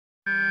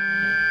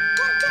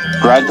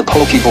Grab the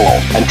PokéBall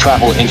and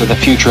travel into the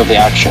future of the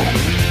action.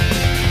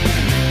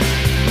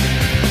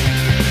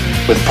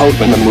 With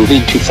Pokémon the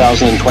Movie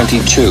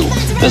 2022,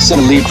 the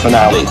Sinnoh League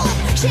Finale.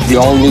 The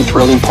all-new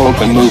thrilling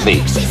Pokémon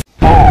movie.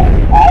 Oh,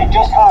 I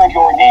just heard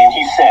your name,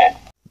 he said.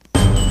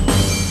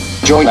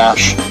 Join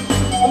Ash,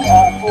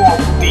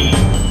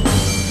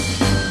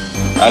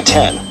 a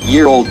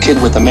 10-year-old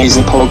kid with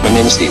amazing Pokémon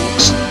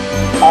instincts.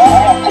 All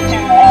I have to do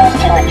now is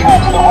to return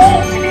to the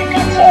Ryme City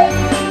Pizza.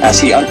 As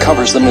he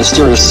uncovers the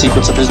mysterious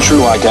secrets of his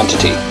true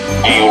identity.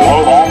 Do you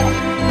know that?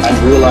 And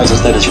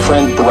realizes that his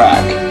friend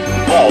Barack,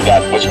 Well,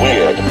 that was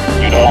weird.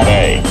 You know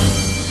they.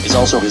 is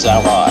also his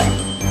ally.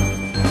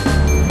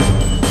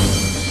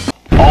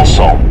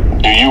 Also,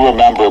 do you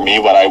remember me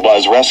when I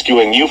was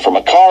rescuing you from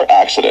a car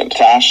accident,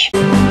 Ash?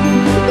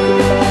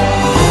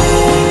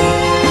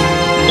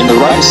 In the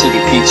Ryme City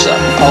Pizza,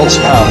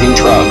 pulse-pounding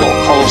trouble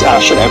follows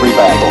Ash in every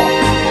battle.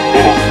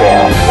 It is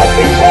fair. What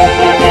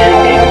exactly do you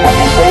mean when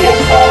you say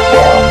it's not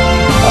fair?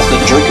 As the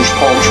jerkish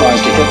Paul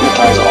tries to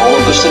hypnotize all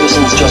of the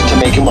citizens just to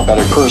make him a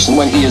better person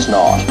when he is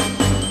not.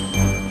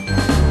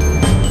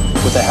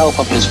 With the help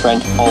of his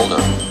friend Alder.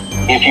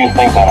 If you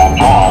think that I'm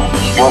wrong,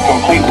 you're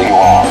completely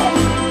wrong.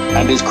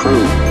 And his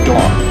crew,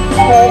 Dawn,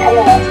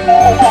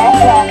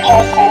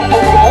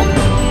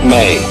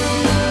 May,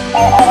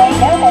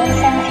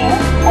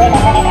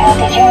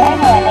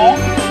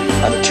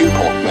 and the two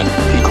Pokémon,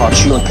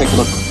 Pikachu and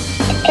Pikachu.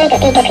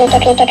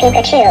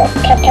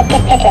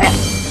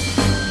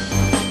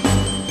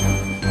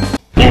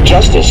 You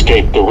just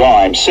escaped the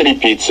Ryme City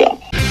Pizza.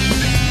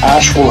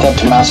 Ash will have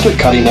to master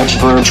cutting-edge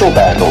virtual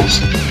battles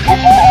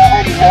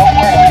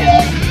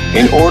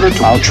in order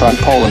to outrun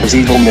Paul and his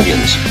evil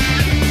minions.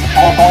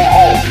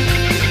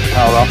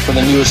 Power up for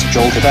the newest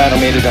jolt of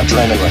animated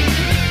adrenaline.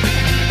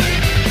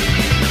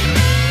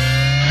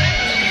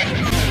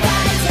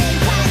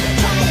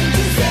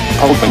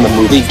 Pokémon the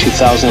Movie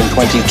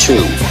 2022,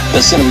 the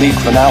Sinnoh League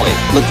Finale.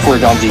 Look for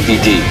it on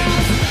DVD.